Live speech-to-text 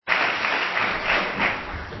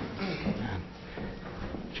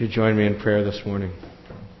Would you join me in prayer this morning?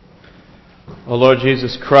 Oh Lord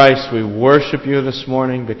Jesus Christ, we worship you this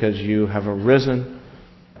morning because you have arisen,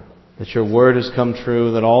 that your word has come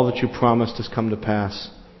true, that all that you promised has come to pass.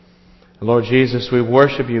 Lord Jesus, we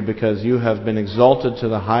worship you because you have been exalted to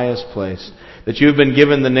the highest place, that you've been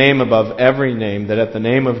given the name above every name, that at the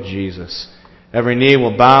name of Jesus, every knee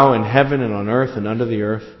will bow in heaven and on earth and under the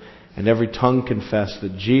earth, and every tongue confess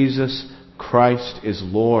that Jesus Christ is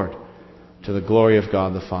Lord, to the glory of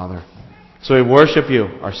God the Father. So we worship you,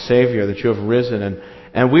 our Savior, that you have risen.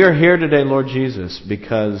 And we are here today, Lord Jesus,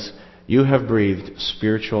 because you have breathed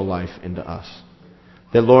spiritual life into us.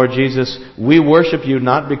 That, Lord Jesus, we worship you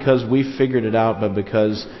not because we figured it out, but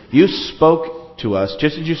because you spoke to us,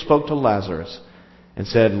 just as you spoke to Lazarus, and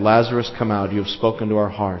said, Lazarus, come out. You have spoken to our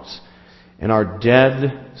hearts. And our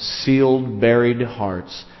dead, sealed, buried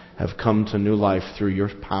hearts have come to new life through your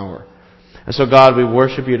power. And so, God, we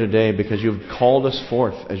worship you today because you've called us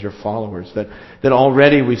forth as your followers. That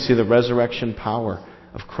already we see the resurrection power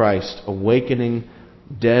of Christ awakening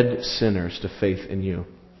dead sinners to faith in you.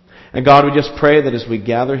 And God, we just pray that as we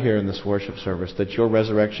gather here in this worship service, that your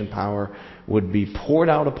resurrection power would be poured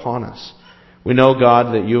out upon us. We know,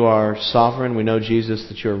 God, that you are sovereign. We know, Jesus,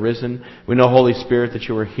 that you are risen. We know, Holy Spirit, that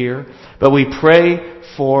you are here. But we pray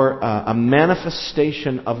for a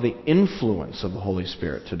manifestation of the influence of the Holy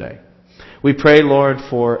Spirit today. We pray, Lord,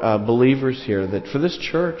 for believers here, that for this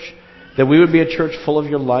church, that we would be a church full of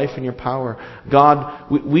your life and your power. God,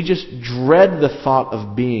 we just dread the thought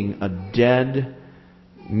of being a dead,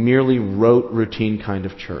 merely rote, routine kind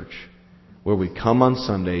of church, where we come on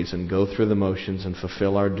Sundays and go through the motions and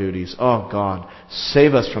fulfill our duties. Oh, God,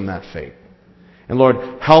 save us from that fate. And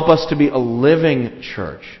Lord, help us to be a living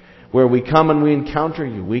church, where we come and we encounter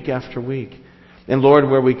you week after week. And Lord,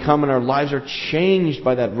 where we come and our lives are changed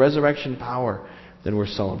by that resurrection power that we're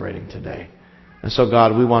celebrating today. And so,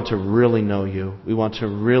 God, we want to really know you. We want to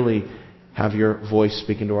really have your voice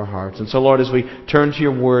speaking to our hearts. And so, Lord, as we turn to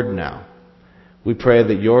your word now, we pray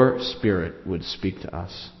that your Spirit would speak to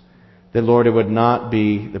us. That, Lord, it would not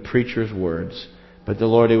be the preacher's words, but that,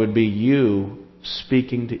 Lord, it would be you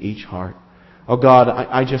speaking to each heart. Oh, God,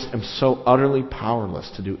 I just am so utterly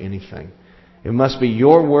powerless to do anything. It must be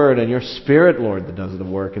your word and your Spirit, Lord, that does the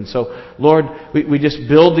work. And so, Lord, we just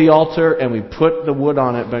build the altar and we put the wood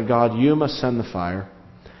on it, but God, you must send the fire.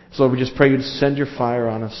 So, Lord, we just pray you to send your fire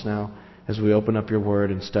on us now as we open up your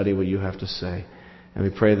word and study what you have to say. And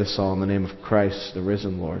we pray this all in the name of Christ, the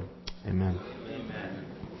risen Lord. Amen. Amen.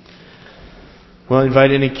 Well, I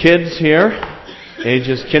invite any kids here,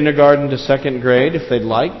 ages kindergarten to second grade, if they'd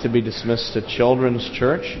like, to be dismissed to Children's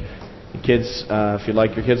Church. Kids, if you'd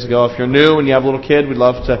like your kids to go. If you're new and you have a little kid, we'd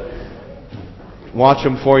love to watch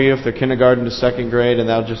them for you if they're kindergarten to second grade, and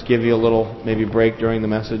that'll just give you a little maybe break during the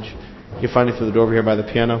message. You can find it through the door over here by the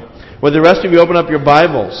piano. Would the rest of you open up your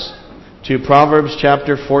Bibles to Proverbs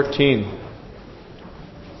chapter 14.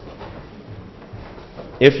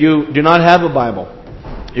 If you do not have a Bible,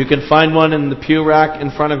 you can find one in the pew rack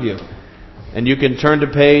in front of you. And you can turn to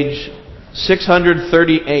page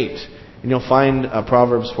 638. And you'll find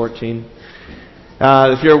Proverbs 14.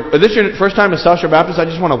 If this is your first time at South Shore Baptist, I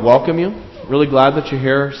just want to welcome you. Really glad that you're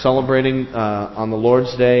here celebrating on the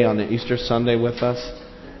Lord's Day, on the Easter Sunday with us.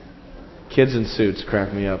 Kids in suits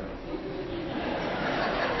crack me up.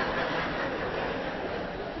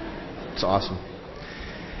 It's awesome.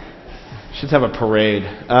 Should have a parade.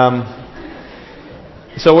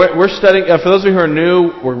 So we're studying, for those of you who are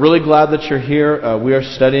new, we're really glad that you're here. We are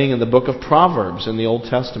studying in the book of Proverbs in the Old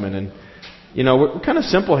Testament. And you know, we're kind of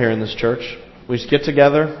simple here in this church. We just get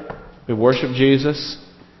together, we worship Jesus,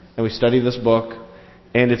 and we study this book.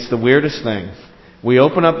 And it's the weirdest thing. We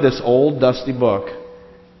open up this old, dusty book,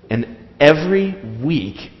 and every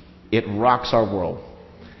week it rocks our world.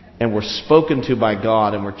 And we're spoken to by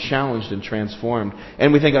God, and we're challenged and transformed.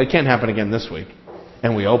 And we think, oh, it can't happen again this week.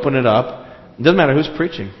 And we open it up. It doesn't matter who's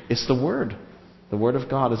preaching. It's the Word. The Word of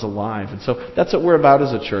God is alive. And so that's what we're about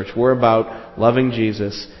as a church. We're about loving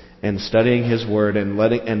Jesus and studying His Word and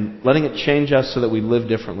letting it change us so that we live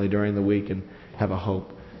differently during the week and have a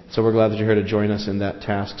hope. So we're glad that you're here to join us in that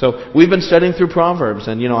task. So we've been studying through Proverbs,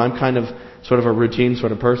 and I'm kind of sort of a routine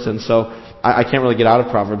sort of person, so I can't really get out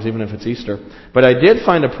of Proverbs even if it's Easter. But I did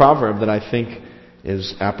find a proverb that I think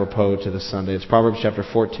is apropos to this Sunday. It's Proverbs chapter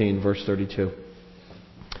 14, verse 32. It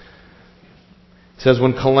says,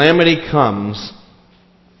 when calamity comes,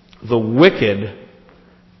 the wicked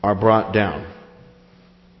are brought down.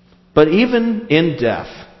 But even in death,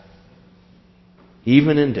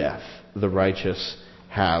 the righteous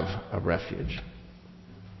have a refuge.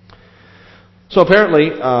 So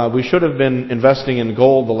apparently, we should have been investing in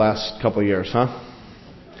gold the last couple of years, huh?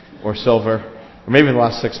 or silver, or maybe in the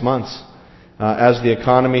last 6 months. As the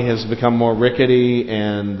economy has become more rickety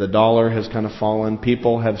and the dollar has kind of fallen,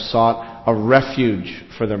 people have sought a refuge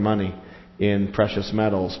for their money in precious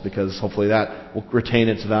metals because hopefully that will retain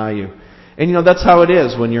its value. And that's how it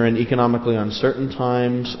is when you're in economically uncertain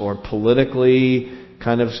times or politically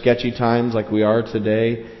kind of sketchy times like we are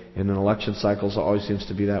today. And in election cycles, it always seems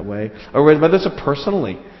to be that way. Or whether it's a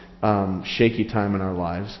personally shaky time in our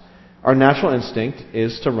lives, our natural instinct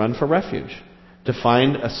is to run for refuge, to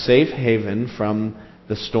find a safe haven from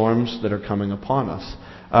the storms that are coming upon us.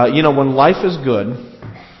 When life is good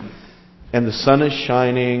and the sun is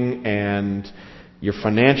shining and you're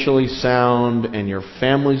financially sound and your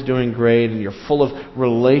family's doing great and you're full of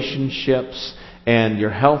relationships and your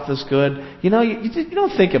health is good, you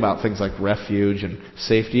don't think about things like refuge and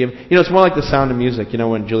safety. It's more like the Sound of Music,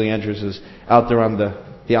 when Julie Andrews is out there on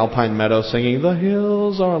the alpine meadow singing, "The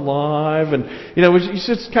hills are alive," and you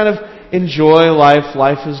just kind of enjoy life.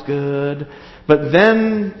 Life is good. But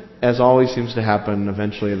then, as always seems to happen,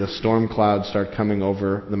 eventually the storm clouds start coming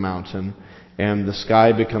over the mountain, and the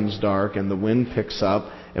sky becomes dark, and the wind picks up,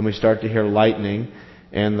 and we start to hear lightning,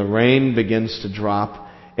 and the rain begins to drop.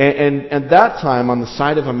 And at that time, on the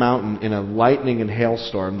side of a mountain in a lightning and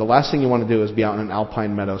hailstorm, the last thing you want to do is be out in an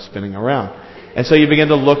alpine meadow spinning around. And so you begin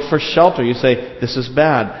to look for shelter. You say, "This is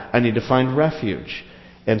bad. I need to find refuge."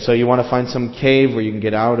 And so you want to find some cave where you can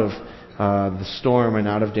get out of the storm and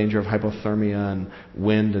out of danger of hypothermia and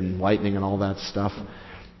wind and lightning and all that stuff.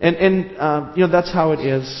 And that's how it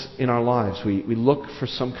is in our lives. We look for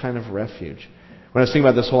some kind of refuge. When I was thinking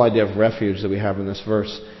about this whole idea of refuge that we have in this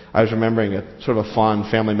verse, I was remembering a sort of a fond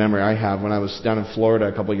family memory I have when I was down in Florida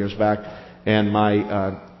a couple of years back, and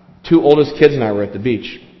my two oldest kids and I were at the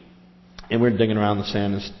beach, and we were digging around the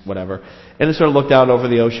sand and whatever, and I sort of looked out over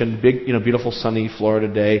the ocean, big, beautiful sunny Florida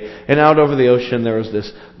day, and out over the ocean there was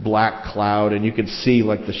this black cloud, and you could see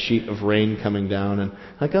like the sheet of rain coming down, and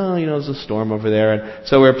like, there's a storm over there, and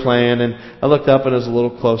so we were playing, and I looked up and it was a little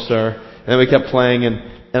closer, and then we kept playing, and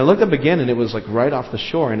I looked up again, and it was like right off the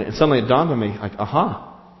shore, and suddenly it dawned on me, like,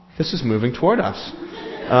 this is moving toward us.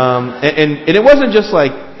 And it wasn't just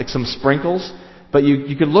like some sprinkles, but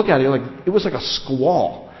you could look at it like it was like a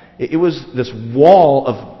squall. It was this wall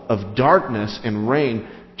of darkness and rain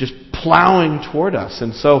just plowing toward us.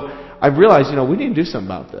 And so I realized, we need to do something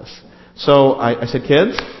about this. So I said,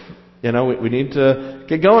 "Kids, we need to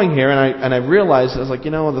get going here." And I realized, I was like,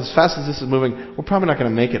 as fast as this is moving, we're probably not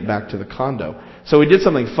going to make it back to the condo. So we did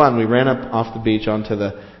something fun. We ran up off the beach onto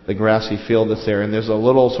the grassy field that's there, and there's a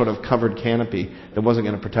little sort of covered canopy that wasn't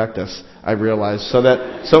going to protect us, I realized. So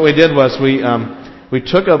what we did was we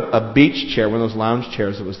took a beach chair, one of those lounge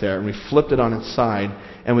chairs that was there, and we flipped it on its side,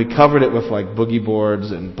 and we covered it with like boogie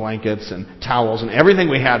boards and blankets and towels and everything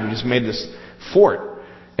we had. We just made this fort.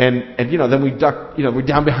 And then we ducked, we're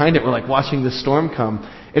down behind it. We're like watching the storm come.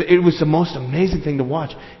 It was the most amazing thing to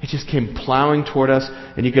watch. It just came plowing toward us,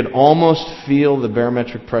 and you could almost feel the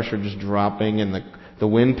barometric pressure just dropping, and the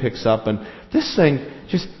wind picks up, and this thing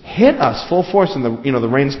just hit us full force, and the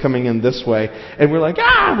rain's coming in this way, and we're like,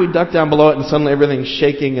 we ducked down below it, and suddenly everything's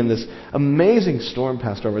shaking, and this amazing storm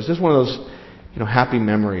passed over. It's just one of those, happy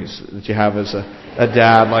memories that you have as a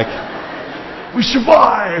dad, like, we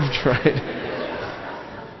survived, right?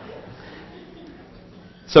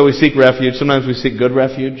 So we seek refuge. Sometimes we seek good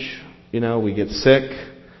refuge. We get sick,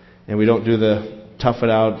 and we don't do the tough it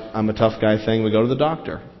out, I'm a tough guy thing. We go to the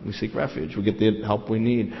doctor. We seek refuge. We get the help we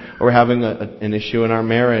need. Or we're having an issue in our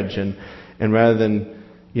marriage, and rather than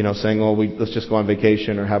saying, let's just go on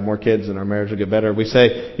vacation or have more kids and our marriage will get better, we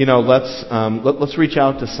say, let's reach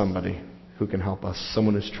out to somebody who can help us,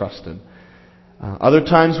 someone who's trusted. Other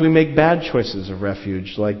times we make bad choices of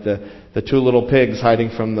refuge, like the two little pigs hiding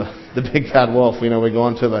from the big fat wolf. We go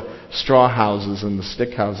into the straw houses and the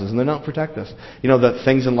stick houses, and they don't protect us. That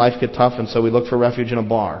things in life get tough, and so we look for refuge in a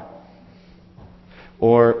bar.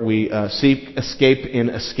 Or we seek escape in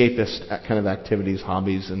escapist kind of activities,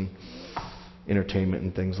 hobbies, and entertainment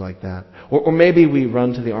and things like that. Or maybe we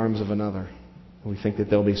run to the arms of another. We think that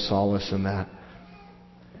there'll be solace in that.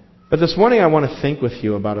 But this morning I want to think with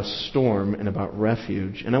you about a storm and about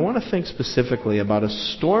refuge. And I want to think specifically about a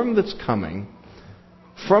storm that's coming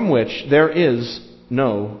from which there is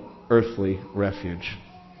no earthly refuge.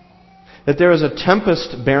 That there is a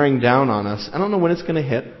tempest bearing down on us. I don't know when it's going to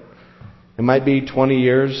hit. It might be 20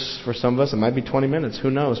 years for some of us. It might be 20 minutes. Who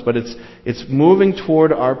knows? But it's moving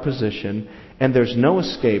toward our position, and there's no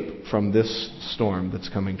escape from this storm that's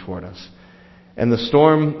coming toward us. And the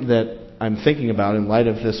storm that I'm thinking about in light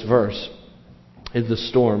of this verse is the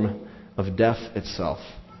storm of death itself.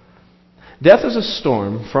 Death is a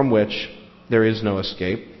storm from which there is no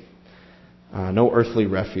escape. no earthly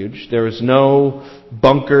refuge. There is no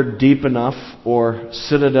bunker deep enough or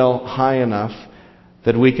citadel high enough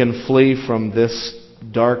that we can flee from this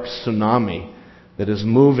dark tsunami that is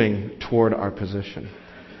moving toward our position.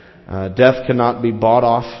 Death cannot be bought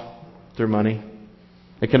off through money.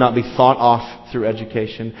 It cannot be fought off through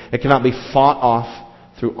education. It cannot be fought off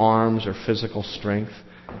through arms or physical strength.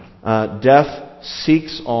 Death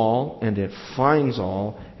seeks all, and it finds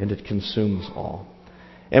all, and it consumes all.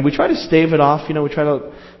 And we try to stave it off. We try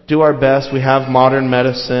to do our best. We have modern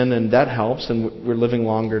medicine, and that helps, and we're living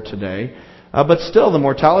longer today. But still, the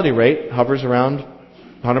mortality rate hovers around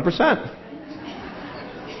 100%.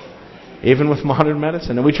 Even with modern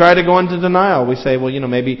medicine. And we try to go into denial. We say, well,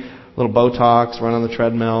 maybe a little Botox, run on the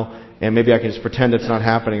treadmill, and maybe I can just pretend it's not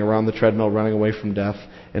happening, around the treadmill, running away from death.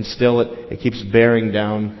 And still it keeps bearing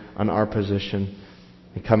down on our position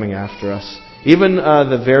and coming after us. Even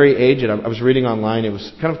the very aged, I was reading online, it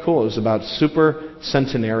was kind of cool. It was about super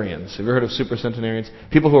centenarians. Have you heard of super centenarians?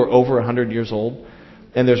 People who are over 100 years old.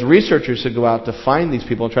 And there's researchers who go out to find these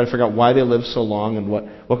people and try to figure out why they live so long and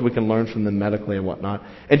what we can learn from them medically and whatnot.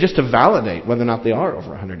 And just to validate whether or not they are over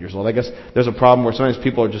 100 years old. I guess there's a problem where sometimes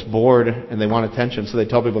people are just bored and they want attention, so they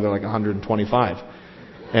tell people they're like 125.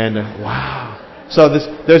 And wow. So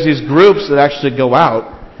there's these groups that actually go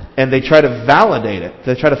out and they try to validate it.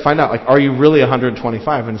 They try to find out, are you really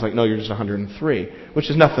 125? And it's like, no, you're just 103, which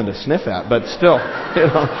is nothing to sniff at, but still,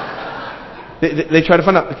 They try to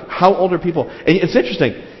find out, how old are people? And it's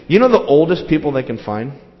interesting. The oldest people they can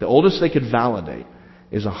find, the oldest they could validate,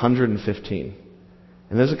 is 115.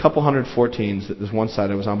 And there's a couple 114s. There's one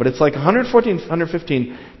side I was on. But it's like 114,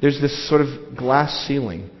 115, there's this sort of glass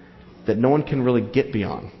ceiling that no one can really get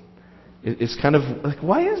beyond. It's kind of like,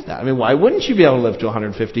 why is that? Why wouldn't you be able to live to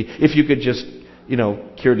 150 if you could just,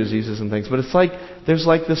 cure diseases and things? But it's like, there's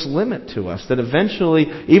like this limit to us that eventually,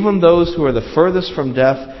 even those who are the furthest from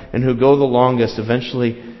death and who go the longest,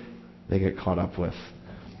 eventually they get caught up with.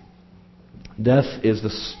 Death is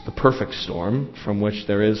the perfect storm from which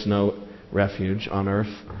there is no refuge on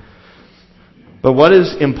earth. But what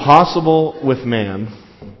is impossible with man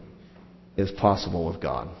is possible with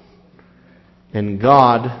God. And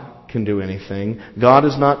God can do anything. God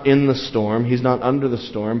is not in the storm. He's not under the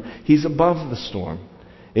storm. He's above the storm.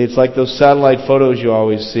 It's like those satellite photos you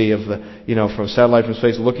always see of from satellite from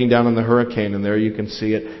space looking down on the hurricane, and there you can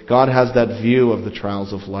see it. God has that view of the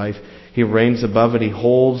trials of life. He reigns above it. He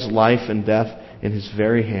holds life and death in His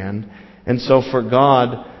very hand. And so for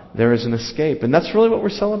God, there is an escape. And that's really what we're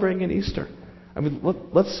celebrating at Easter.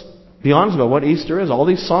 Let's be honest about what Easter is. All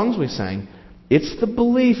these songs we sang, it's the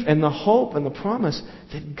belief and the hope and the promise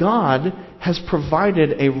that God has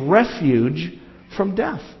provided a refuge from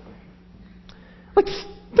death.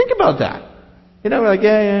 Think about that. We're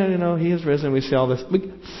like, He is risen. We see all this.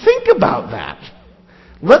 Think about that.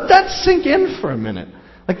 Let that sink in for a minute.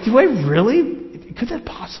 Do I really? Could that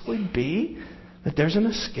possibly be that there's an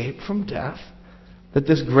escape from death? That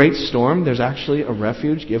this great storm, there's actually a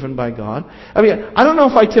refuge given by God? I don't know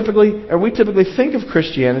if we typically think of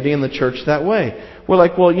Christianity and the church that way. We're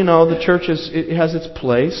like, the church it has its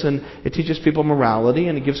place, and it teaches people morality,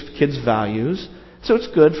 and it gives kids values. So it's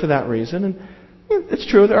good for that reason. And it's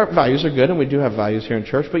true, values are good, and we do have values here in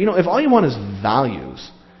church. But, if all you want is values,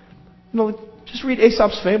 just read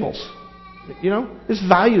Aesop's Fables. There's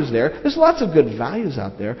values there. There's lots of good values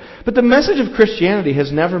out there. But the message of Christianity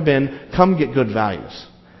has never been, come get good values.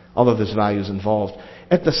 Although there's values involved.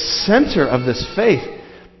 At the center of this faith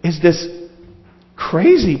is this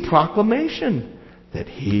crazy proclamation that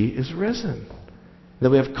He is risen. That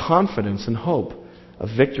we have confidence and hope of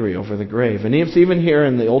victory over the grave. And it's even here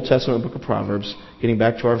in the Old Testament book of Proverbs, getting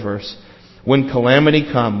back to our verse, when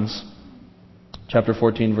calamity comes, chapter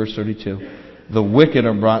 14, verse 32, the wicked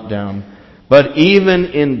are brought down. But even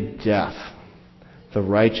in death, the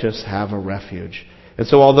righteous have a refuge. And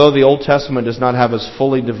so although the Old Testament does not have as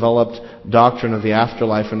fully developed doctrine of the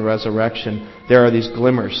afterlife and resurrection, there are these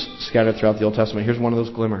glimmers scattered throughout the Old Testament. Here's one of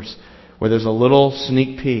those glimmers, where there's a little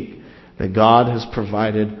sneak peek that God has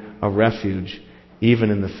provided a refuge even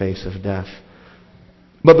in the face of death.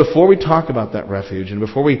 But before we talk about that refuge, and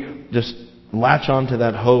before we just latch onto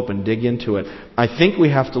that hope and dig into it, I think we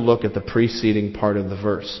have to look at the preceding part of the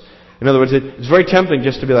verse. In other words, it's very tempting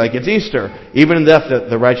just to be like, it's Easter. Even in death,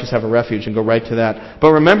 the righteous have a refuge, and go right to that.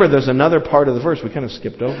 But remember, there's another part of the verse we kind of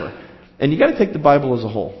skipped over. And you got to take the Bible as a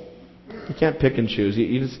whole. You can't pick and choose.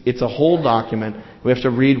 It's a whole document. We have to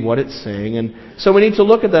read what it's saying. And so we need to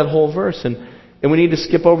look at that whole verse, and we need to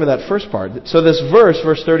skip over that first part. So this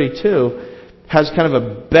verse 32, has kind of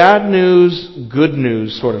a bad news, good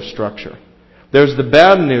news sort of structure. There's the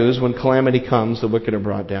bad news when calamity comes, the wicked are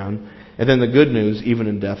brought down. And then the good news, even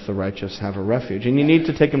in death, the righteous have a refuge. And you need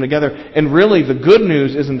to take them together. And really, the good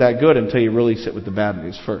news isn't that good until you really sit with the bad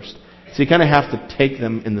news first. So you kind of have to take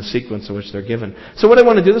them in the sequence in which they're given. So what I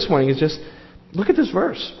want to do this morning is just look at this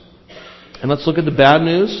verse. And let's look at the bad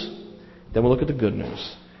news, then we'll look at the good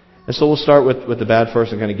news. And so we'll start with the bad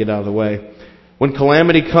first and kind of get out of the way. When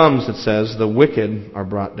calamity comes, it says, the wicked are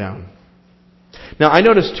brought down. Now, I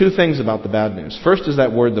noticed two things about the bad news. First is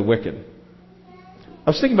that word, the wicked. I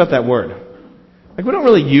was thinking about that word. Like, we don't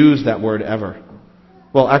really use that word ever.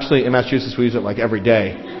 Well, actually, in Massachusetts, we use it like every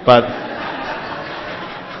day. But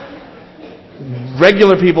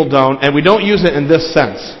regular people don't, and we don't use it in this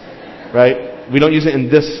sense. Right? We don't use it in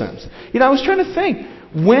this sense. I was trying to think,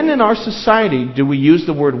 when in our society do we use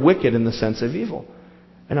the word wicked in the sense of evil?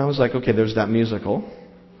 And I was like, okay, there's that musical.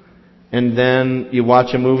 And then you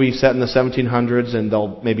watch a movie set in the 1700s and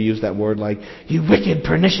they'll maybe use that word like, you wicked,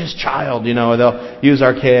 pernicious child, or they'll use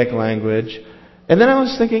archaic language. And then I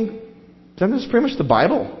was thinking, then there's pretty much the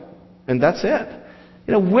Bible. And that's it.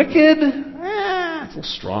 Wicked, it's a little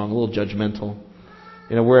strong, a little judgmental.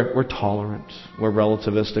 We're tolerant, we're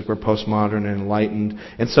relativistic, we're postmodern and enlightened.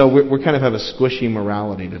 And so we kind of have a squishy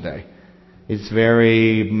morality today. It's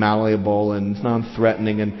very malleable and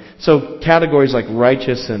non-threatening. And so categories like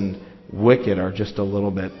righteous and wicked are just a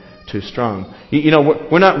little bit too strong.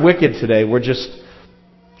 We're not wicked today, we're just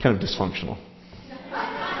kind of dysfunctional.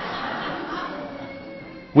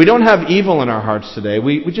 We don't have evil in our hearts today,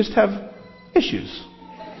 we just have issues.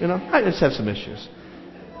 I just have some issues.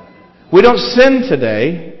 We don't sin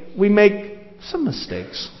today, we make some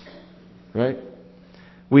mistakes. Right?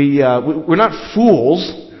 We're not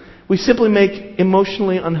fools, we simply make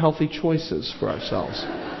emotionally unhealthy choices for ourselves.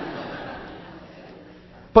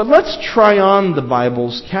 But let's try on the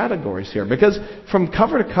Bible's categories here, because from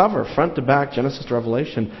cover to cover, front to back, Genesis to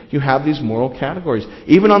Revelation, you have these moral categories.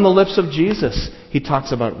 Even on the lips of Jesus, he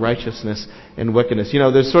talks about righteousness and wickedness.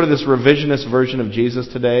 There's sort of this revisionist version of Jesus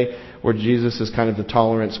today, where Jesus is kind of the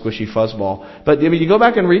tolerant, squishy fuzzball. But you go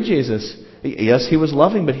back and read Jesus. Yes, he was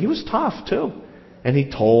loving, but he was tough too. And he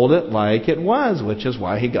told it like it was, which is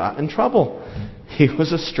why he got in trouble. He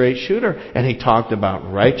was a straight shooter, and he talked about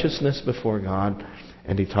righteousness before God.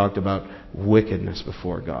 And he talked about wickedness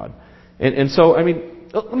before God. And so, let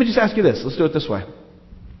me just ask you this. Let's do it this way.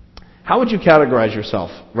 How would you categorize yourself?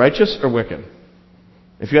 Righteous or wicked?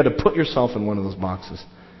 If you had to put yourself in one of those boxes.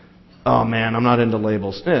 Oh man, I'm not into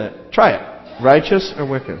labels. Try it. Righteous or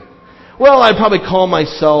wicked? Well, I'd probably call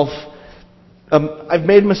myself, I've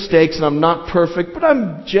made mistakes and I'm not perfect, but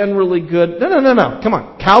I'm generally good. No. Come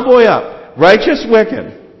on. Cowboy up. Righteous,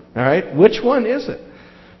 wicked. Alright? Which one is it?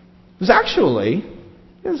 There's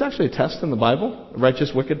actually a test in the Bible, a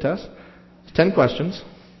righteous, wicked test. It's 10 questions.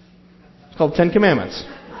 It's called 10 Commandments.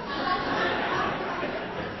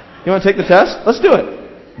 You want to take the test? Let's do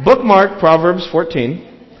it. Bookmark Proverbs 14.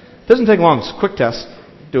 It doesn't take long. It's a quick test.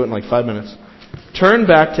 Do it in like 5 minutes. Turn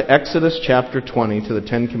back to Exodus chapter 20 to the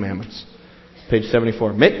 10 Commandments. Page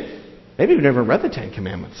 74. Maybe you've never read the 10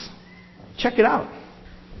 Commandments. Check it out.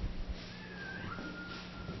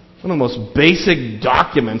 One of the most basic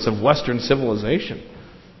documents of Western civilization.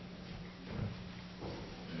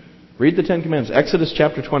 Read the 10 Commandments. Exodus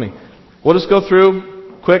chapter 20. We'll just go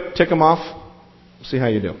through, quick, tick them off. See how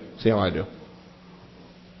you do. See how I do.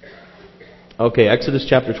 Okay, Exodus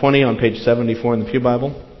chapter 20 on page 74 in the Pew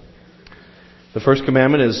Bible. The first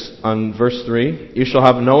commandment is on verse 3. You shall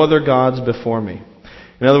have no other gods before me.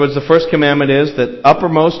 In other words, the first commandment is that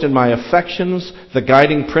uppermost in my affections, the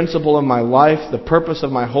guiding principle of my life, the purpose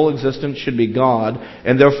of my whole existence should be God,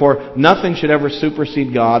 and therefore nothing should ever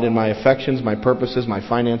supersede God in my affections, my purposes, my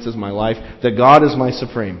finances, my life, that God is my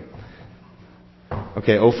supreme.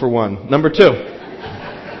 Okay, 0 for 1. Number 2.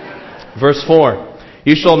 Verse 4.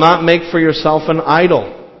 You shall not make for yourself an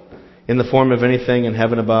idol in the form of anything in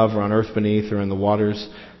heaven above or on earth beneath or in the waters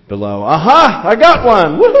below. Aha! I got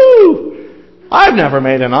one! Woohoo! I've never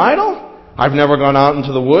made an idol. I've never gone out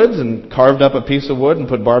into the woods and carved up a piece of wood and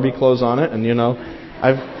put Barbie clothes on it. And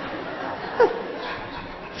I've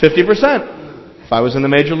 50%. If I was in the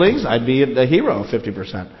major leagues, I'd be a hero,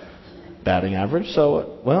 50% batting average.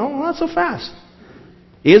 So, not so fast.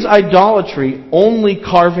 Is idolatry only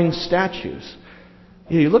carving statues?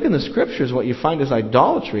 You look in the scriptures, what you find is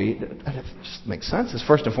idolatry, it just makes sense. It's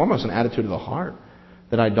first and foremost an attitude of the heart.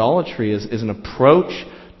 That idolatry is an approach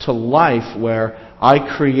to life where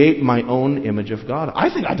I create my own image of God.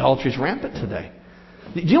 I think idolatry is rampant today.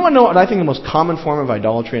 Do you want to know what I think the most common form of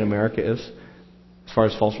idolatry in America is? As far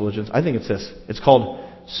as false religions? I think it's this. It's called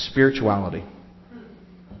spirituality.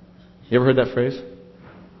 You ever heard that phrase?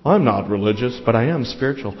 I'm not religious, but I am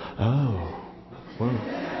spiritual. Oh.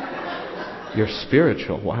 Well. You're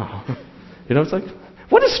spiritual. Wow. It's like,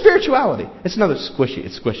 what is spirituality? It's another squishy.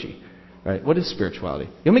 It's squishy. Right? What is spirituality?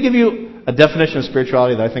 Let me give you a definition of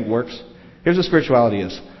spirituality that I think works. Here's what spirituality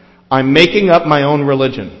is. I'm making up my own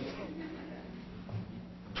religion.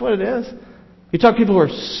 That's what it is. You talk to people who are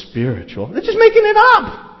spiritual. They're just making it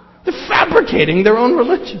up. They're fabricating their own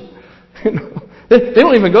religion. They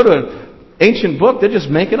don't even go to an ancient book. They just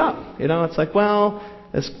make it up. It's like, well,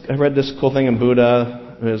 I read this cool thing in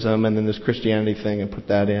Buddhism and then this Christianity thing and put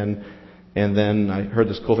that in. And then I heard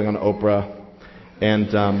this cool thing on Oprah. And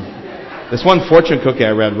this one fortune cookie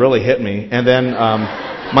I read really hit me. And then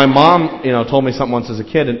my mom, told me something once as a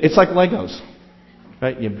kid. And it's like Legos.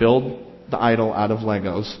 Right? You build the idol out of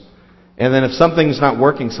Legos. And then if something's not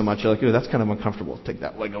working so much, you're like, that's kind of uncomfortable. Take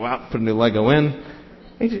that Lego out, put a new Lego in.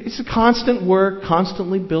 It's a constant work,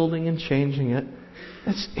 constantly building and changing it.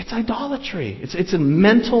 It's idolatry. It's a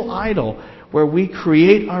mental idol where we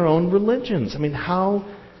create our own religions. How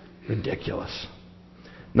ridiculous.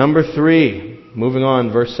 Number 3, moving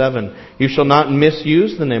on, verse 7. You shall not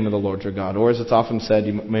misuse the name of the Lord your God. Or as it's often said,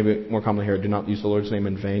 you maybe more commonly hear, do not use the Lord's name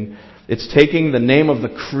in vain. It's taking the name of the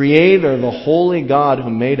Creator, the holy God who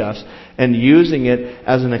made us, and using it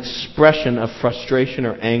as an expression of frustration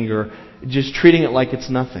or anger, just treating it like it's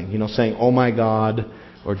nothing. Saying, oh my God,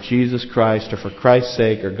 or Jesus Christ, or for Christ's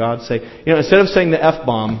sake, or God's sake. Instead of saying the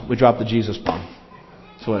F-bomb, we drop the Jesus bomb.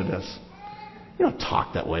 That's what it is. You don't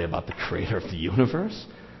talk that way about the Creator of the universe.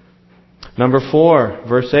 Number 4,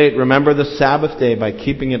 verse 8, remember the Sabbath day by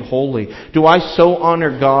keeping it holy. Do I so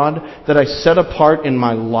honor God that I set apart in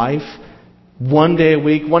my life 1 day a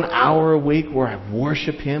week, 1 hour a week where I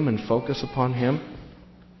worship Him and focus upon Him?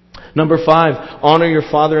 Number 5, honor your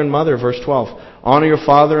father and mother, verse 12. Honor your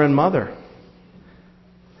father and mother.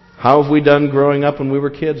 How have we done growing up when we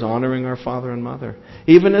were kids, honoring our father and mother?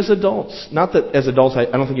 Even as adults. Not that as adults, I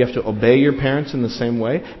don't think you have to obey your parents in the same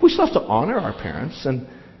way. We still have to honor our parents. And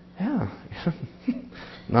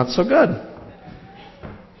not so good.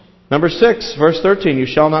 Number 6, verse 13, you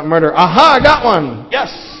shall not murder. Aha, I got one.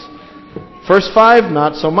 Yes. Verse 5,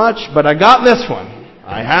 not so much, but I got this one.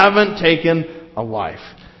 I haven't taken a life.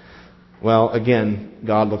 Well, again,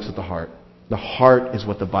 God looks at the heart. The heart is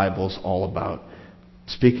what the Bible's all about.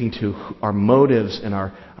 Speaking to our motives and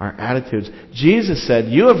our attitudes. Jesus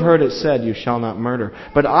said, you have heard it said, you shall not murder.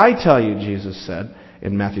 But I tell you, Jesus said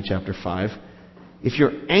in Matthew chapter 5, if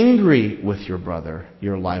you're angry with your brother,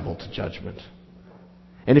 you're liable to judgment.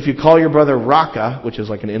 And if you call your brother Raka, which is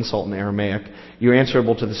like an insult in Aramaic, you're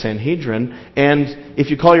answerable to the Sanhedrin. And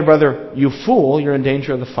if you call your brother you fool, you're in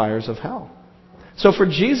danger of the fires of hell. So for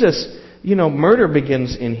Jesus, murder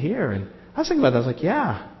begins in here. And I was thinking about that. I was like,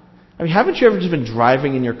 yeah. Haven't you ever just been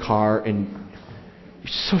driving in your car and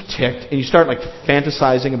you're so ticked and you start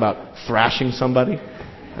fantasizing about thrashing somebody?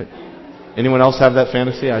 Anyone else have that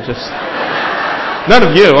fantasy? None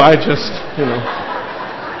of you.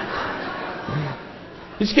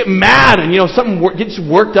 You just get mad and something gets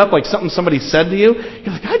worked up, like something somebody said to you.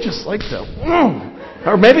 You're like, I just like to.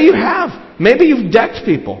 Or maybe you have. Maybe you've decked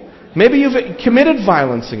people. Maybe you've committed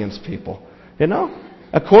violence against people.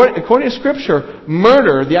 According to Scripture,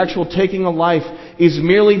 murder, the actual taking of life, is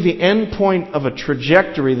merely the end point of a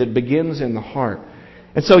trajectory that begins in the heart.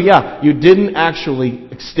 And so, you didn't actually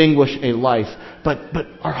extinguish a life, but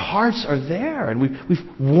our hearts are there, and we've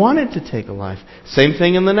wanted to take a life. Same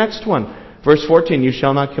thing in the next one. Verse 14, you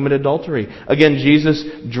shall not commit adultery. Again, Jesus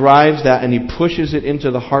drives that, and He pushes it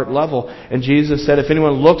into the heart level. And Jesus said, if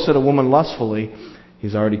anyone looks at a woman lustfully,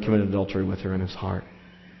 he's already committed adultery with her in his heart.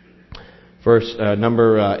 Verse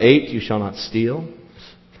number 8, you shall not steal.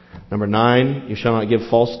 Number 9, you shall not give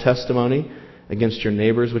false testimony against your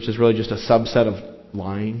neighbors, which is really just a subset of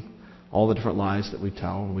lying. All the different lies that we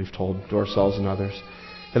tell and we've told to ourselves and others.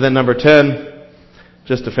 And then number 10,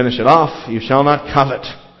 just to finish it off, you shall not covet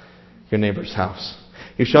your neighbor's house.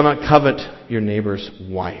 You shall not covet your neighbor's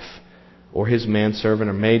wife, or his manservant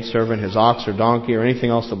or maidservant, his ox or donkey, or anything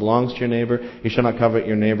else that belongs to your neighbor. You shall not covet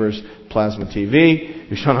your neighbor's plasma TV.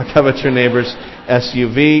 You shall not covet your neighbor's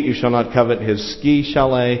SUV. You shall not covet his ski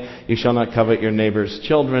chalet. You shall not covet your neighbor's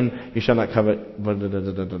children. You shall not covet...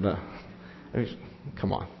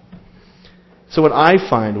 Come on. So what I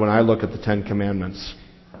find when I look at the Ten Commandments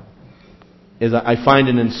is I find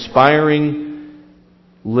an inspiring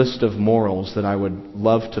list of morals that I would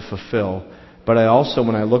love to fulfill. But I also,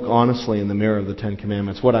 when I look honestly in the mirror of the Ten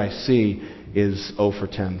Commandments, what I see is 0 for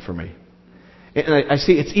 10 for me. And I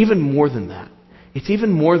see it's even more than that. It's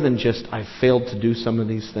even more than just I've failed to do some of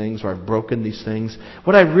these things or I've broken these things.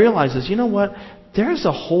 What I realize is, there's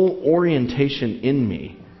a whole orientation in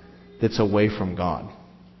me that's away from God.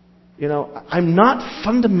 I'm not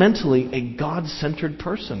fundamentally a God-centered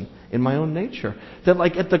person in my own nature. That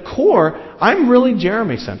at the core, I'm really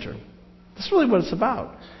Jeramie-centered. That's really what it's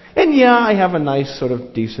about. And yeah, I have a nice sort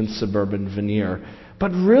of decent suburban veneer.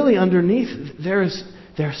 But really underneath, there's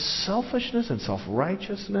selfishness and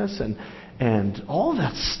self-righteousness and all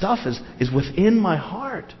that stuff is within my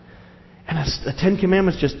heart. And the Ten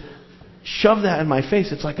Commandments just shove that in my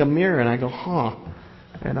face. It's like a mirror, and I go,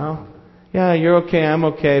 yeah, you're okay, I'm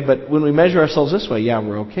okay. But when we measure ourselves this way, yeah,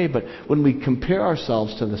 we're okay. But when we compare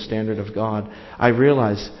ourselves to the standard of God, I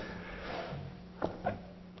realize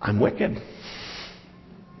I'm wicked.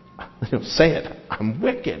 Say it. I'm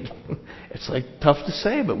wicked. It's tough to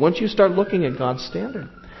say, but once you start looking at God's standard.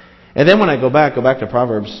 And then when I go back to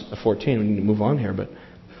Proverbs 14, we need to move on here, but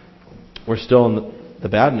we're still in the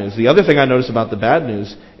bad news. The other thing I notice about the bad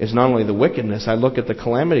news is not only the wickedness, I look at the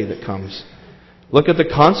calamity that comes. Look at the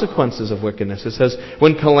consequences of wickedness. It says,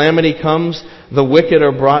 when calamity comes, the wicked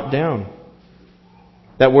are brought down.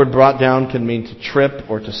 That word brought down can mean to trip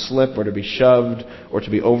or to slip or to be shoved or to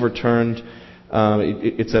be overturned.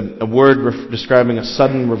 It's a word describing a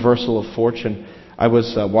sudden reversal of fortune. I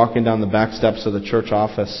was walking down the back steps of the church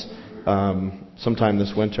office sometime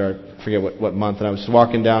this winter. I forget what month. And I was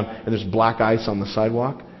walking down, and there's black ice on the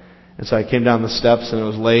sidewalk. And so I came down the steps, and it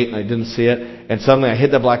was late, and I didn't see it. And suddenly I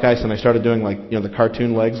hit that black ice, and I started doing the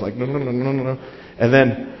cartoon legs, no. And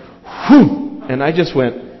then, whew, and I just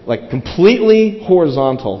went completely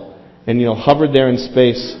horizontal, and hovered there in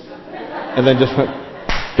space, and then just went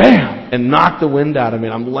bam, and knocked the wind out of me.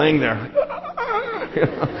 And I'm laying there.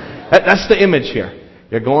 That's the image here.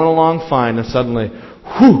 You're going along fine, and suddenly,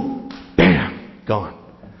 whew, bam, gone.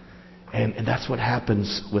 And that's what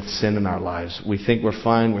happens with sin in our lives. We think we're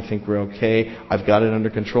fine. We think we're okay. I've got it under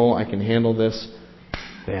control. I can handle this.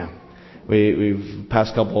 Bam. We've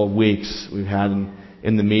past couple of weeks, we've had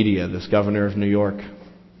in the media this governor of New York.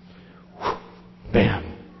 Whew,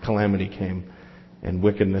 bam. Calamity came. And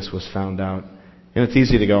wickedness was found out. And it's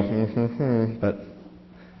easy to go, but,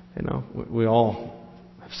 we all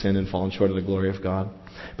have sinned and fallen short of the glory of God.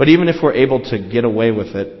 But even if we're able to get away with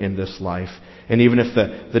it in this life, and even if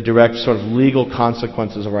the direct sort of legal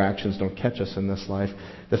consequences of our actions don't catch us in this life,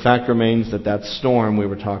 the fact remains that storm we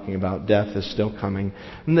were talking about, death, is still coming.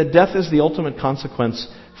 And that death is the ultimate consequence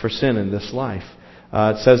for sin in this life.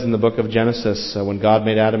 It says in the book of Genesis, when God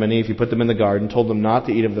made Adam and Eve, He put them in the garden, told them not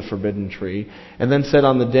to eat of the forbidden tree, and then said,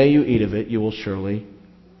 on the day you eat of it, you will surely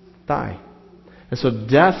die. And so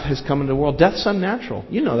death has come into the world. Death's unnatural.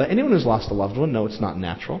 You know that. Anyone who's lost a loved one knows it's not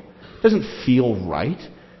natural. It doesn't feel right.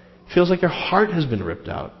 It feels like your heart has been ripped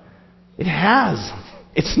out. It has.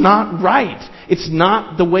 It's not right. It's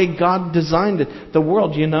not the way God designed it. The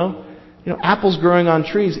world, apples growing on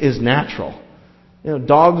trees is natural.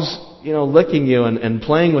 Dogs, licking you and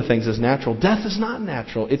playing with things is natural. Death is not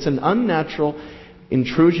natural. It's an unnatural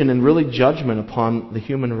intrusion and really judgment upon the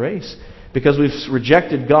human race. Because we've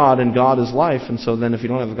rejected God, and God is life, and so then if you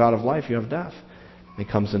don't have the God of life, you have death. It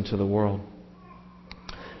comes into the world.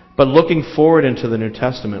 But looking forward into the New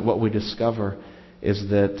Testament, what we discover is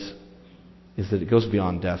that it goes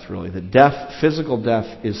beyond death, really. That death, physical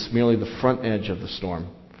death, is merely the front edge of the storm.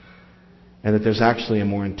 And that there's actually a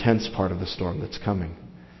more intense part of the storm that's coming.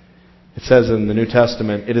 It says in the New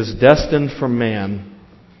Testament, it is destined for man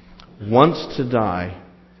once to die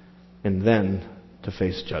and then to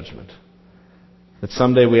face judgment. That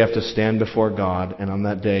someday we have to stand before God, and on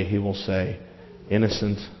that day He will say,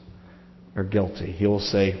 innocent or guilty. He will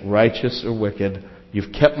say, righteous or wicked,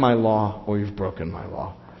 you've kept my law or you've broken my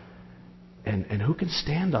law. And who can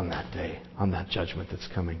stand on that day, on that judgment that's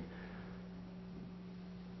coming?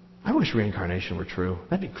 I wish reincarnation were true.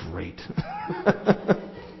 That'd be great. I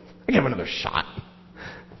can have another shot.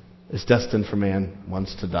 It's destined for man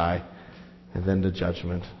once to die and then to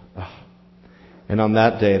judgment. Oh. And on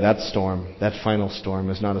that day, that storm, that final storm,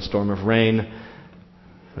 is not a storm of rain,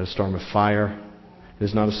 but a storm of fire. It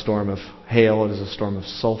is not a storm of hail. It is a storm of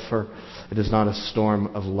sulfur. It is not a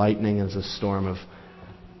storm of lightning. It is a storm of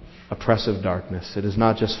oppressive darkness. It is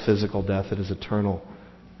not just physical death. It is eternal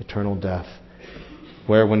death.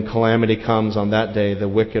 Where when calamity comes on that day, the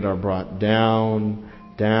wicked are brought down,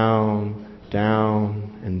 down,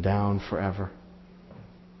 down, and down forever.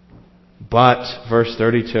 But, verse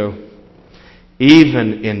 32,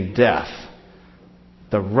 even in death,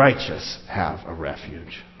 the righteous have a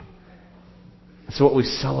refuge. So what we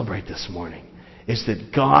celebrate this morning is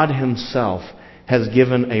that God Himself has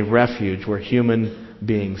given a refuge where human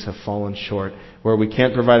beings have fallen short, where we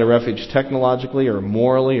can't provide a refuge technologically or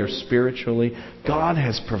morally or spiritually. God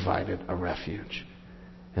has provided a refuge.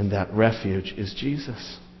 And that refuge is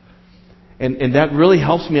Jesus. And that really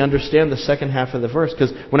helps me understand the second half of the verse.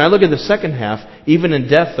 Because when I look at the second half, even in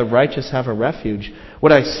death the righteous have a refuge.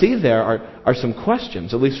 What I see there are some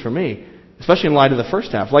questions, at least for me, especially in light of the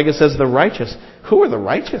first half. Like it says, the righteous. Who are the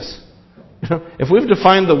righteous? If we've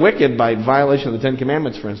defined the wicked by violation of the Ten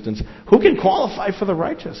Commandments, for instance, who can qualify for the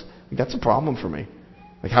righteous? That's a problem for me.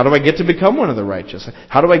 Like, how do I get to become one of the righteous?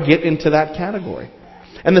 How do I get into that category?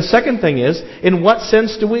 And the second thing is, in what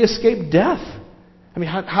sense do we escape death? I mean,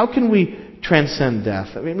 how can we transcend death?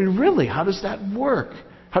 I mean, really, how does that work?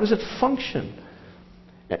 How does it function?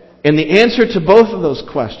 And the answer to both of those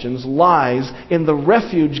questions lies in the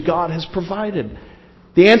refuge God has provided.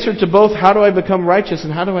 The answer to both, how do I become righteous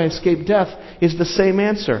and how do I escape death, is the same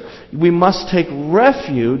answer. We must take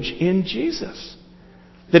refuge in Jesus.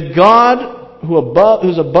 That God,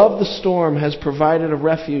 who's above the storm, has provided a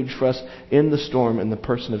refuge for us in the storm in the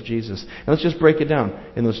person of Jesus. And let's just break it down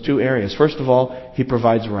in those two areas. First of all, He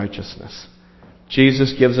provides righteousness.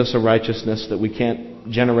 Jesus gives us a righteousness that we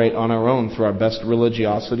can't generate on our own through our best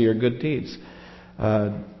religiosity or good deeds.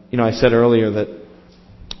 I said earlier that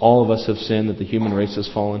all of us have sinned, that the human race has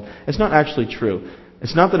fallen. It's not actually true.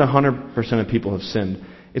 It's not that 100% of people have sinned.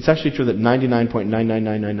 It's actually true that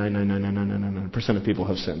 99.999999999% of people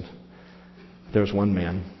have sinned. There's one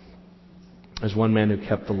man. There's one man who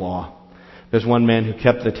kept the law. There's one man who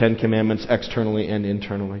kept the Ten Commandments externally and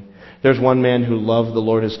internally. There's one man who loved the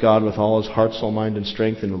Lord his God with all his heart, soul, mind, and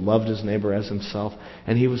strength, and who loved his neighbor as himself.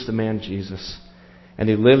 And he was the man Jesus. And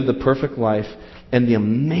he lived the perfect life. And the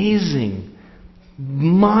amazing,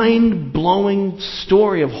 mind-blowing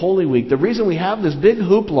story of Holy Week, the reason we have this big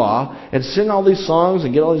hoopla and sing all these songs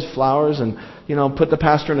and get all these flowers and, put the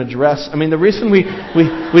pastor in a dress. I mean, the reason we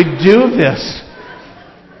do this,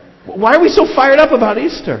 why are we so fired up about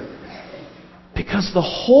Easter? Because the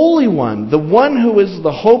Holy One, the one who is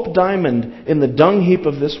the hope diamond in the dung heap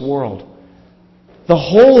of this world, the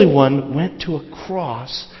Holy One went to a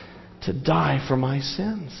cross to die for my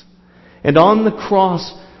sins. And on the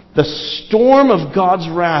cross, the storm of God's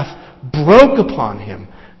wrath broke upon Him.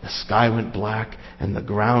 The sky went black and the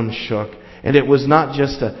ground shook. And it was not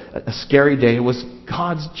just a scary day. It was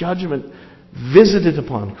God's judgment visited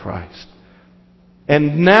upon Christ.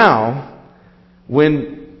 And now,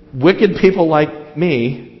 when wicked people like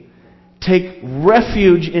me take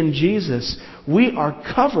refuge in Jesus, we are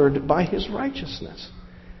covered by His righteousness.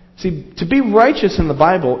 See, to be righteous in the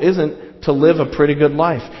Bible isn't to live a pretty good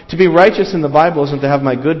life. To be righteous in the Bible isn't to have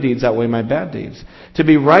my good deeds outweigh my bad deeds. To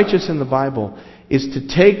be righteous in the Bible is to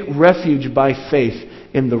take refuge by faith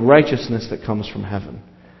in the righteousness that comes from heaven.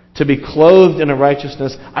 To be clothed in a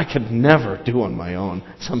righteousness I could never do on my own.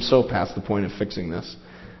 So I'm so past the point of fixing this.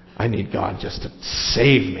 I need God just to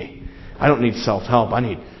save me. I don't need self-help. I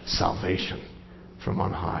need salvation from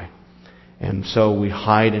on high. And so we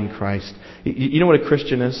hide in Christ. You know what a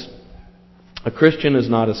Christian is? A Christian is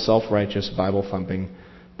not a self-righteous, Bible-thumping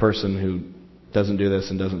person who doesn't do this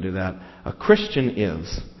and doesn't do that. A Christian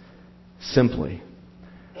is simply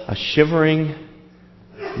a shivering,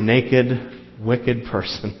 naked, wicked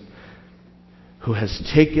person who has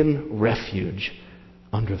taken refuge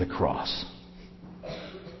under the cross.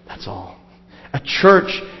 That's all. A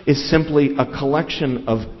church is simply a collection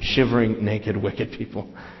of shivering, naked, wicked people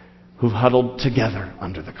who've huddled together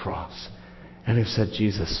under the cross and who've said,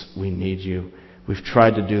 Jesus, we need you. We've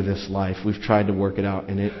tried to do this life. We've tried to work it out,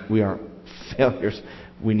 and we are failures.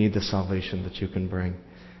 We need the salvation that you can bring.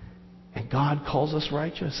 And God calls us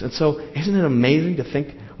righteous. And so, isn't it amazing to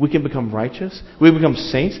think we can become righteous? We become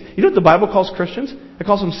saints. You know what the Bible calls Christians? It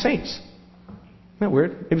calls them saints. Isn't that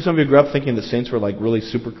weird? Maybe some of you grew up thinking that saints were like really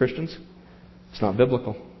super Christians. It's not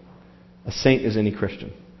biblical. A saint is any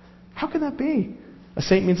Christian. How can that be? A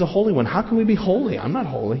saint means a holy one. How can we be holy? I'm not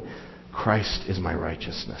holy. Christ is my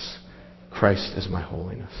righteousness. Christ is my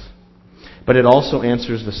holiness. But it also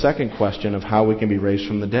answers the second question of how we can be raised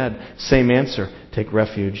from the dead. Same answer. Take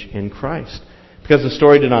refuge in Christ. Because the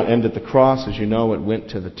story did not end at the cross. As you know, it went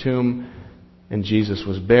to the tomb. And Jesus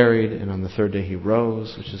was buried. And on the third day He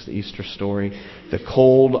rose, which is the Easter story. The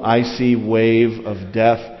cold, icy wave of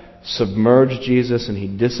death submerged Jesus and He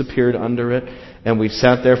disappeared under it. And we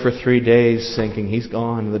sat there for 3 days thinking, He's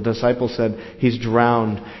gone. The disciples said, He's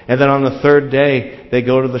drowned. And then on the third day, they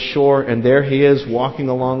go to the shore, and there He is walking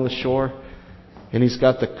along the shore. And He's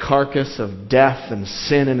got the carcass of death and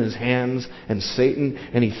sin in His hands and Satan,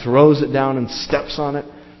 and He throws it down and steps on it.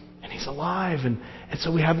 And He's alive. And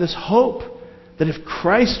so we have this hope that if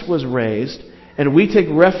Christ was raised, and we take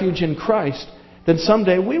refuge in Christ, then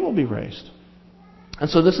someday we will be raised. And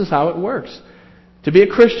so this is how it works. To be a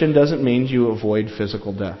Christian doesn't mean you avoid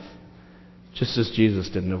physical death. Just as Jesus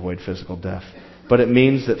didn't avoid physical death. But it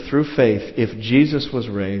means that through faith, if Jesus was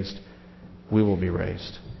raised, we will be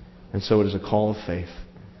raised. And so it is a call of faith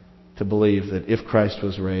to believe that if Christ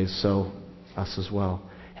was raised, so us as well.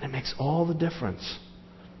 And it makes all the difference.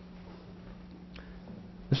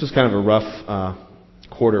 This was kind of a rough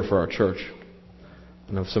quarter for our church.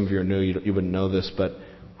 I know if some of you are new, you wouldn't know this, but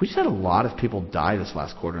we just had a lot of people die this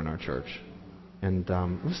last quarter in our church. And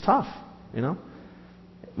it was tough, you know.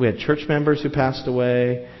 We had church members who passed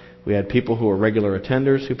away. We had people who were regular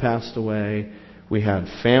attenders who passed away. We had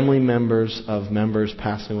family members of members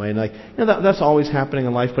passing away. And that's always happening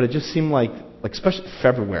in life, but it just seemed like especially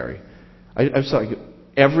February. I was like,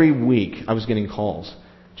 every week I was getting calls.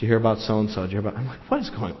 Did you hear about so-and-so? Did you hear about... I'm like, what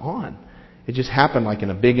is going on? It just happened like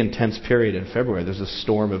in a big intense period in February. There's a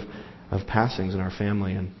storm of passings in our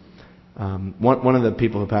family. And one of the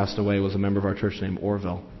people who passed away was a member of our church named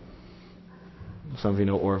Orville. Some of you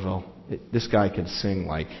know Orville. This guy could sing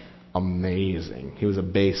like amazing. He was a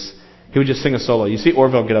bass. He would just sing a solo. You see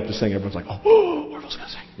Orville get up to sing, everyone's like, oh, Orville's going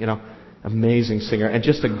to sing. You know, amazing singer. And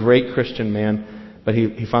just a great Christian man. But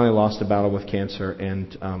he finally lost a battle with cancer.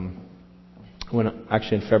 And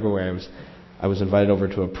actually in February, I was invited over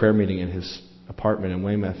to a prayer meeting in his apartment in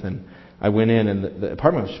Weymouth. And I went in, and the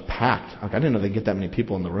apartment was packed. Like, I didn't know they'd get that many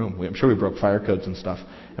people in the room. I'm sure we broke fire codes and stuff.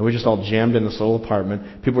 And we just all jammed in this little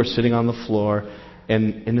apartment. People were sitting on the floor.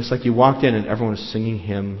 And it's like you walked in and everyone was singing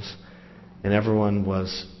hymns. And everyone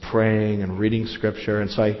was praying and reading Scripture. And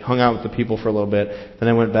so I hung out with the people for a little bit. Then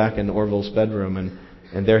I went back in Orville's bedroom.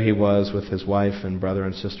 And there he was with his wife and brother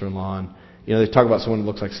and sister-in-law. And, you know, they talk about someone who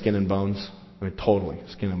looks like skin and bones. I mean, totally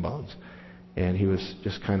skin and bones. And he was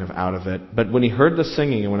just kind of out of it. But when he heard the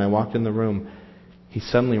singing and when I walked in the room, he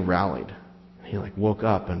suddenly rallied. He woke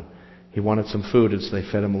up and he wanted some food, and so they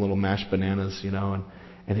fed him a little mashed bananas, you know,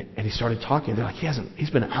 and he started talking. They're like, he's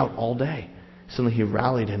been out all day. Suddenly he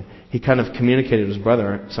rallied and he kind of communicated to his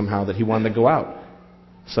brother somehow that he wanted to go out.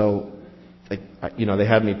 So, they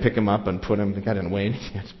had me pick him up and put him. The guy didn't weigh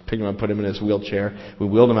anything. I just picked him up, put him in his wheelchair. We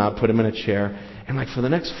wheeled him out, put him in a chair, and for the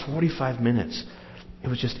next 45 minutes. It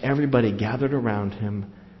was just everybody gathered around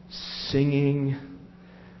him, singing,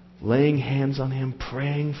 laying hands on him,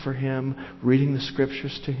 praying for him, reading the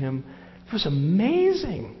Scriptures to him. It was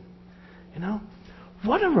amazing. You know,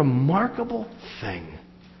 what a remarkable thing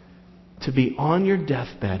to be on your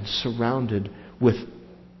deathbed surrounded with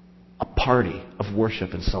a party of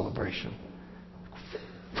worship and celebration.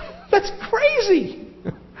 That's crazy.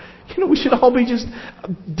 You know, we should all be just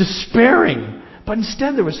despairing. But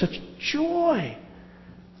instead there was such joy.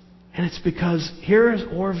 And it's because here is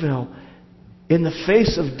Orville in the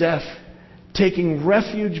face of death, taking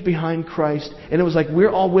refuge behind Christ. And it was like we're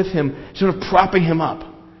all with him, sort of propping him up,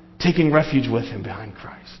 taking refuge with him behind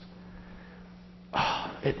Christ.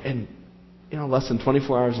 And less than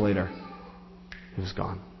 24 hours later, he was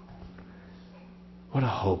gone. What a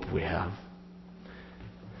hope we have.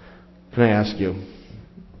 Can I ask you,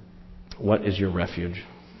 what is your refuge?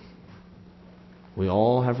 We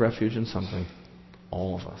all have refuge in something.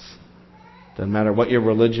 All of us. Doesn't matter what your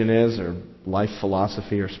religion is or life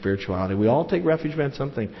philosophy or spirituality. We all take refuge behind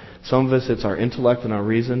something. Some of us, it's our intellect and our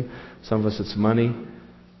reason. Some of us, it's money.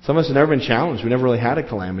 Some of us have never been challenged. We never really had a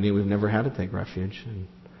calamity. We've never had to take refuge. And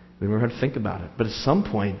we've never had to think about it. But at some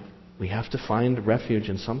point, we have to find refuge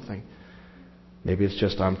in something. Maybe it's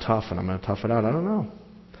just I'm tough and I'm going to tough it out. I don't know.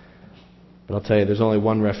 But I'll tell you, there's only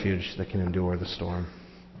one refuge that can endure the storm.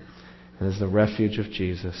 And it's the refuge of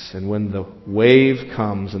Jesus. And when the wave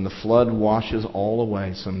comes and the flood washes all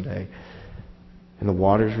away someday, and the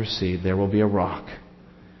waters recede, there will be a rock,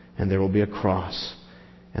 and there will be a cross,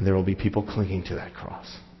 and there will be people clinging to that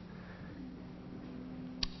cross.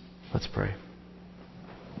 Let's pray.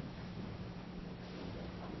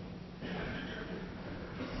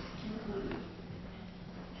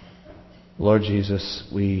 Lord Jesus,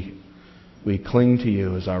 we cling to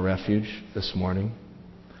you as our refuge this morning.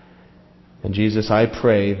 And Jesus, I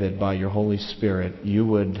pray that by your Holy Spirit, you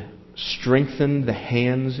would strengthen the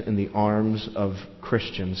hands and the arms of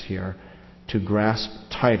Christians here to grasp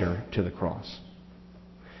tighter to the cross.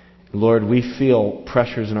 Lord, we feel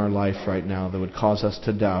pressures in our life right now that would cause us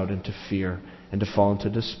to doubt and to fear and to fall into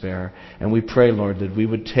despair. And we pray, Lord, that we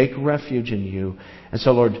would take refuge in you. And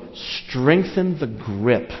so, Lord, strengthen the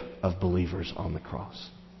grip of believers on the cross.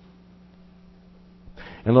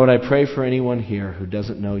 And Lord, I pray for anyone here who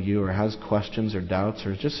doesn't know you or has questions or doubts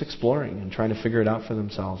or is just exploring and trying to figure it out for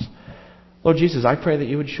themselves. Lord Jesus, I pray that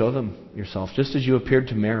you would show them yourself, just as you appeared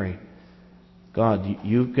to Mary. God,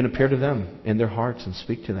 you can appear to them in their hearts and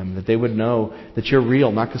speak to them, that they would know that you're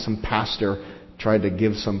real, not because some pastor tried to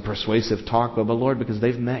give some persuasive talk, but Lord, because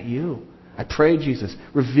they've met you. I pray, Jesus,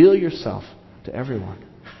 reveal yourself to everyone.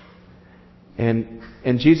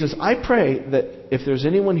 And Jesus, I pray that if there's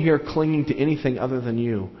anyone here clinging to anything other than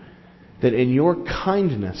you, that in your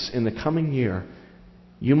kindness in the coming year,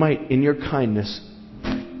 you might, in your kindness,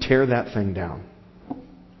 tear that thing down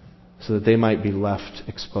so that they might be left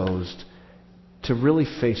exposed to really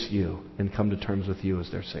face you and come to terms with you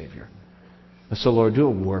as their Savior. And so, Lord, do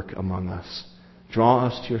a work among us. Draw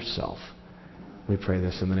us to yourself. We pray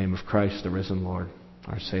this in the name of Christ, the risen Lord,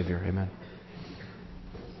 our Savior. Amen.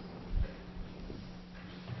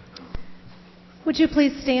 Would you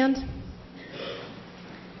please stand?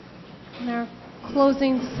 And our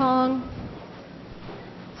closing song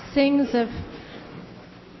sings of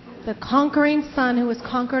the conquering Son who was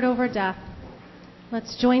conquered over death.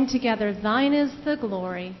 Let's join together. Thine is the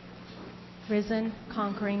glory, risen,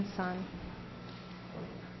 conquering Son.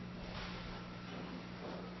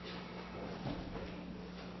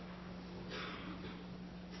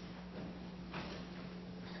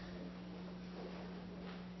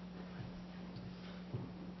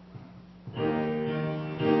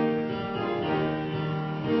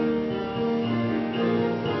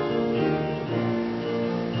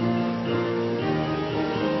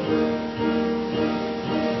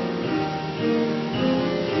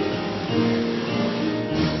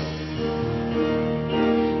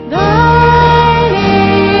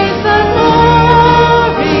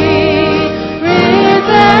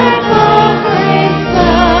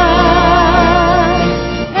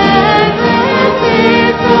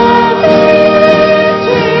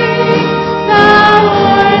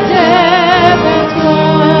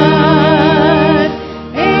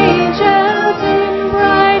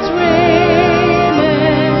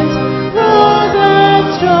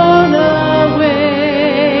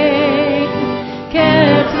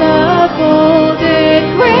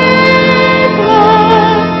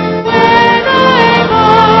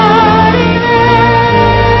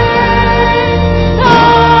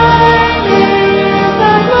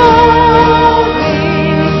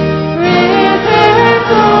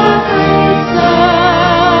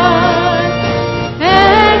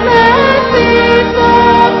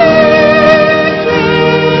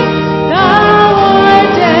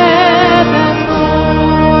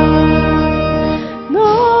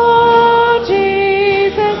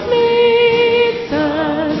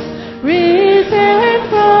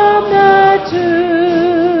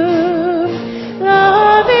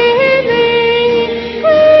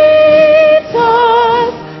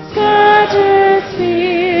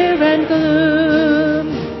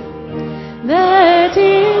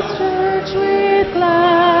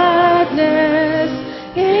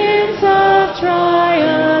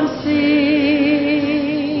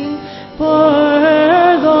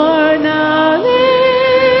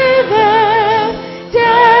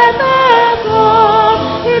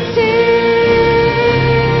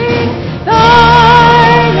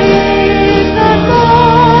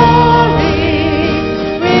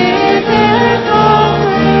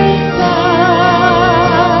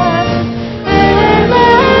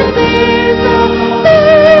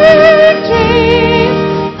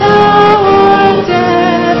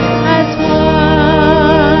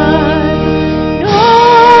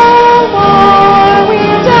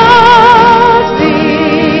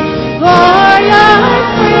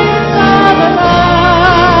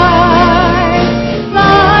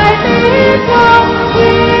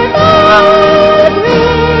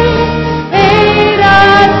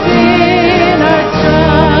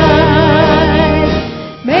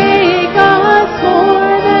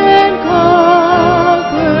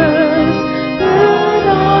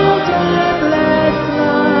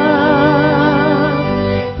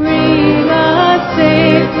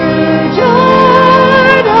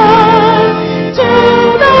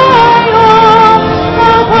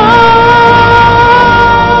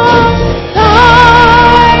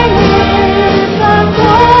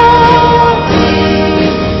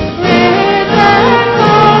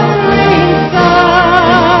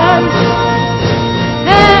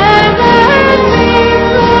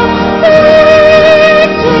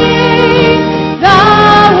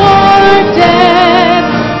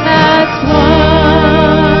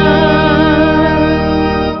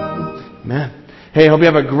 Hey, hope you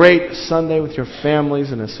have a great Sunday with your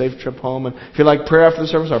families and a safe trip home. And if you'd like prayer after the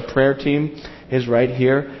service, our prayer team is right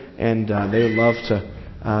here, and they would love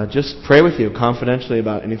to just pray with you confidentially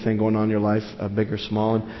about anything going on in your life, big or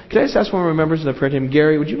small. And can I just ask one of our members of the prayer team,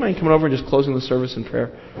 Gary, would you mind coming over and just closing the service in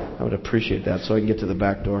prayer? I would appreciate that so I can get to the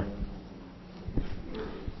back door.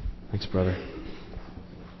 Thanks, brother.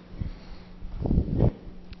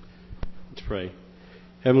 Let's pray.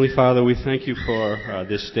 Heavenly Father, we thank you for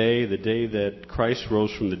this day, the day that Christ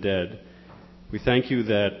rose from the dead. We thank you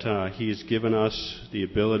that He has given us the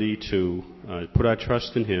ability to put our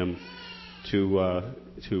trust in Him,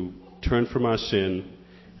 to turn from our sin,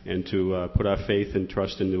 and to put our faith and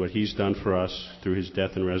trust in what He's done for us through His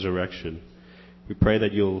death and resurrection. We pray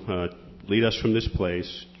that you'll lead us from this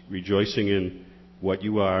place, rejoicing in what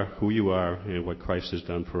you are, who you are, and what Christ has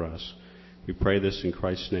done for us. We pray this in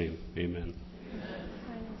Christ's name. Amen.